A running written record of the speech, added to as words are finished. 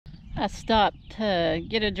I stopped to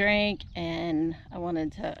get a drink and I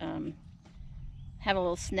wanted to have a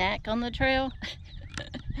little snack on the trail.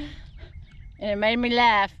 And it made me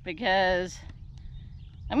laugh because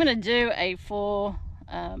I'm gonna do a full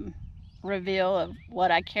reveal of what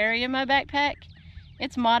I carry in my backpack.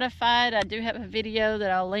 It's modified. I do have a video that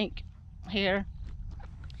I'll link here.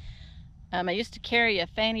 I used to carry a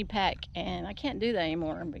fanny pack and I can't do that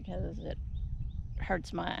anymore because it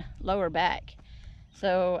hurts my lower back.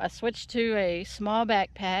 So I switched to a small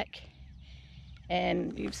backpack,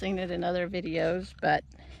 and you've seen it in other videos, but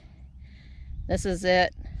this is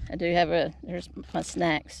it. I do have there's my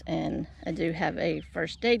snacks, and I do have a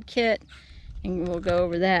first aid kit, and we'll go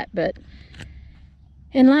over that. But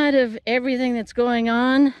in light of everything that's going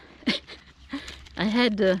on, I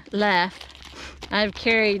had to laugh. I've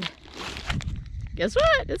carried, guess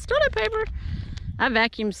what? It's toilet paper. I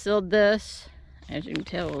vacuum sealed this. As you can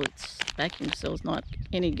tell, its vacuum seal's not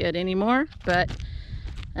any good anymore. But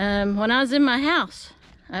when I was in my house,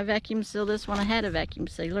 I vacuum sealed this when I had a vacuum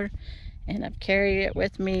sealer, and I've carried it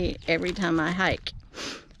with me every time I hike.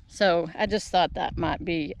 So I just thought that might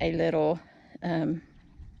be a little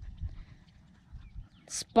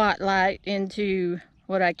spotlight into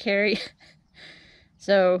what I carry.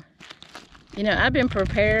 So, you know, I've been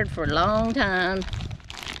prepared for a long time,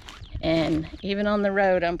 and even on the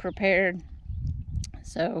road I'm prepared.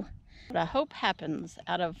 So what I hope happens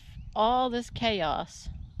out of all this chaos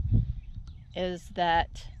is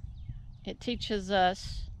that it teaches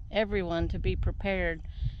us, everyone, to be prepared,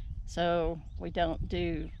 so we don't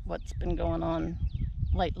do what's been going on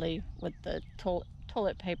lately with the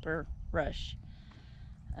toilet paper rush.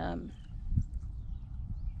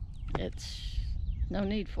 It's no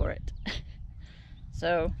need for it.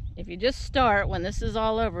 So if you just start, when this is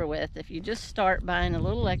all over with, if you just start buying a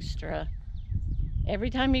little extra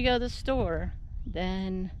every time you go to the store,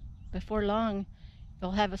 then before long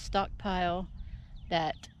you'll have a stockpile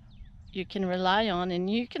that you can rely on, and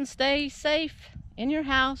you can stay safe in your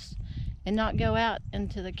house and not go out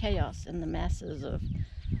into the chaos and the masses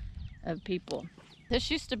of people.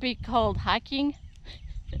 This used to be called hiking.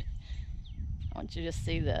 I want you to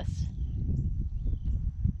see this.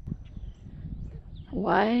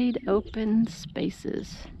 Wide open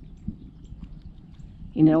spaces.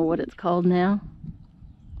 You know what it's called now?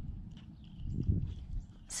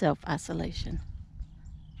 Self-isolation.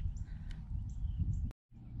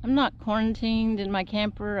 I'm not quarantined in my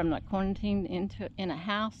camper. I'm not quarantined in a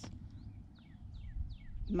house.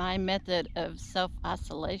 My method of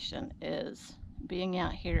self-isolation is being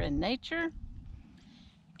out here in nature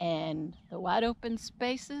and the wide open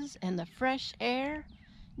spaces and the fresh air.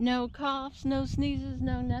 No coughs, no sneezes,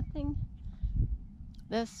 no nothing.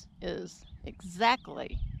 This is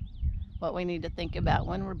exactly what we need to think about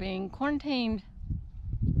when we're being quarantined.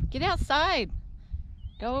 Get outside.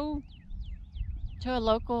 Go to a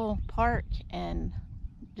local park and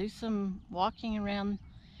do some walking around,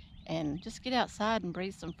 and just get outside and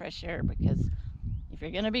breathe some fresh air, because if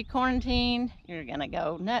you're going to be quarantined, you're going to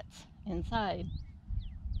go nuts inside.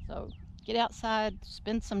 So get outside,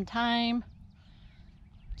 spend some time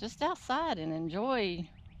just outside and enjoy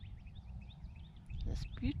this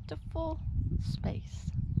beautiful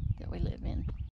space that we live in.